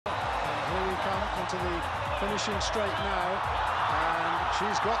come into the finishing straight now, and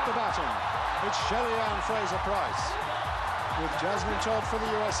she's got the baton. It's Selly-Ann Fraser-pryce with Jasmine Todd for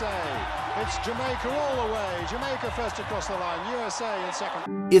the USA. It's Jamaica all the way. Jamaica first across the line, USA in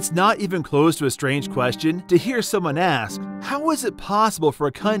second. It's not even close to a strange question to hear someone ask, how is it possible for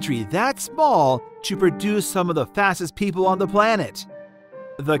a country that small to produce some of the fastest people on the planet?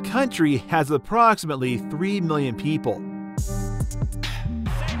 The country has approximately 3 million people.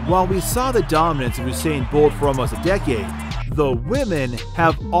 While we saw the dominance of Usain Bolt for almost a decade, the women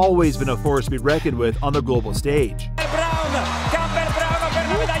have always been a force to be reckoned with on the global stage.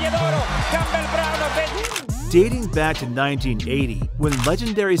 Dating back to 1980, when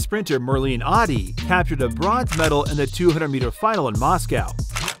legendary sprinter Merlene Ottey captured a bronze medal in the 200-meter final in Moscow.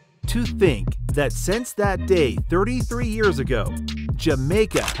 To think that since that day 33 years ago,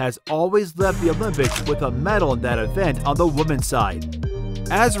 Jamaica has always led the Olympics with a medal in that event on the women's side.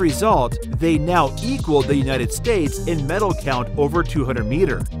 As a result, they now equal the United States in medal count over 200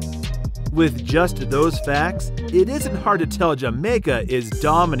 meter. With just those facts, it isn't hard to tell Jamaica is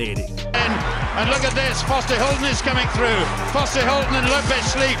dominating. And look at this, Foster Hilton is coming through. Foster Hilton and Lope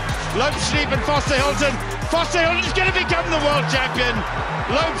Sleep. Lope Sleep and Foster Hilton. Foster Hilton is going to become the world champion.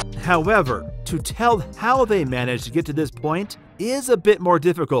 However, to tell how they managed to get to this point is a bit more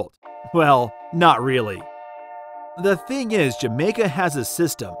difficult. Well, not really. The thing is, Jamaica has a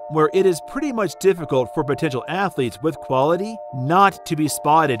system where it is pretty much difficult for potential athletes with quality not to be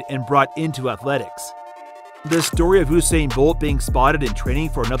spotted and brought into athletics. The story of Usain Bolt being spotted in training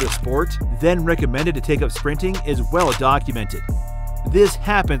for another sport, then recommended to take up sprinting, is well documented. This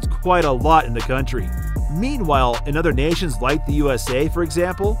happens quite a lot in the country. Meanwhile, in other nations like the USA, for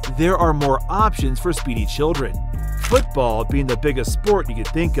example, there are more options for speedy children, football being the biggest sport you could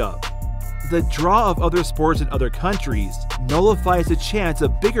think of. The draw of other sports in other countries nullifies the chance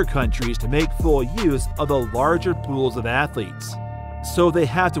of bigger countries to make full use of the larger pools of athletes. So they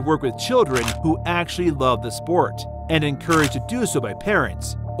have to work with children who actually love the sport and encouraged to do so by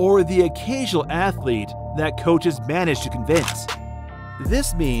parents, or the occasional athlete that coaches manage to convince.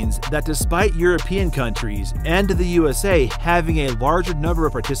 This means that despite European countries and the USA having a larger number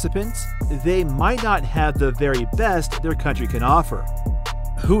of participants, they might not have the very best their country can offer.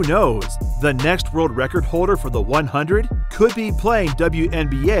 Who knows, the next world record holder for the 100 could be playing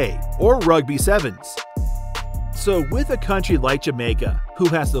WNBA or Rugby Sevens. So with a country like Jamaica, who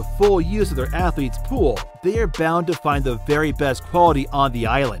has the full use of their athletes' pool, they are bound to find the very best quality on the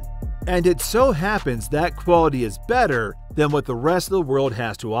island. And it so happens that quality is better than what the rest of the world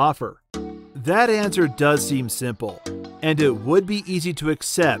has to offer. That answer does seem simple, and it would be easy to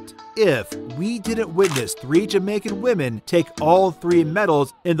accept if we didn't witness 3 Jamaican women take all 3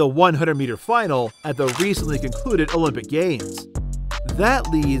 medals in the 100-meter final at the recently concluded Olympic Games. That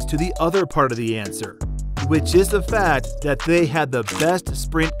leads to the other part of the answer, which is the fact that they had the best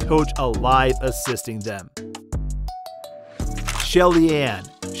sprint coach alive assisting them. Selly-Ann,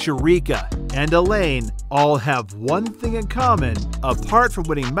 Sharika, and Elaine all have one thing in common apart from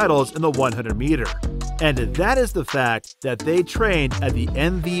winning medals in the 100 meter, and that is the fact that they trained at the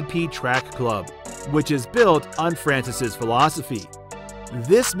MVP Track Club, which is built on Francis's philosophy.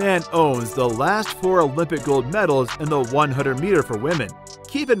 This man owns the last 4 Olympic gold medals in the 100 meter for women.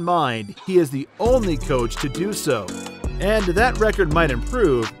 Keep in mind, he is the only coach to do so, and that record might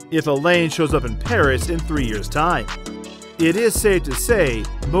improve if Elaine shows up in Paris in 3 years' time. It is safe to say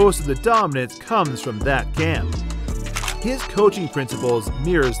most of the dominance comes from that camp. His coaching principles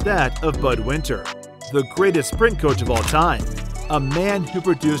mirrors that of Bud Winter, the greatest sprint coach of all time, a man who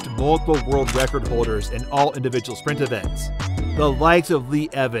produced multiple world record holders in all individual sprint events, the likes of Lee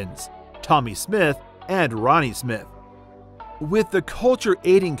Evans, Tommy Smith, and Ronnie Smith. With the culture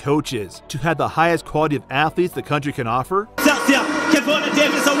aiding coaches to have the highest quality of athletes the country can offer,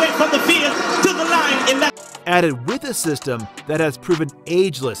 added with a system that has proven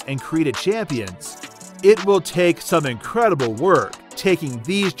ageless and created champions, it will take some incredible work taking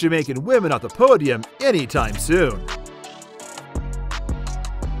these Jamaican women off the podium anytime soon.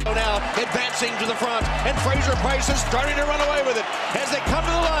 Now advancing to the front, and Fraser-Pryce is starting to run away with it as they come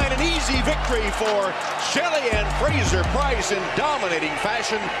to the line. An easy victory for Selly-Ann Fraser-Pryce in dominating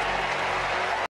fashion.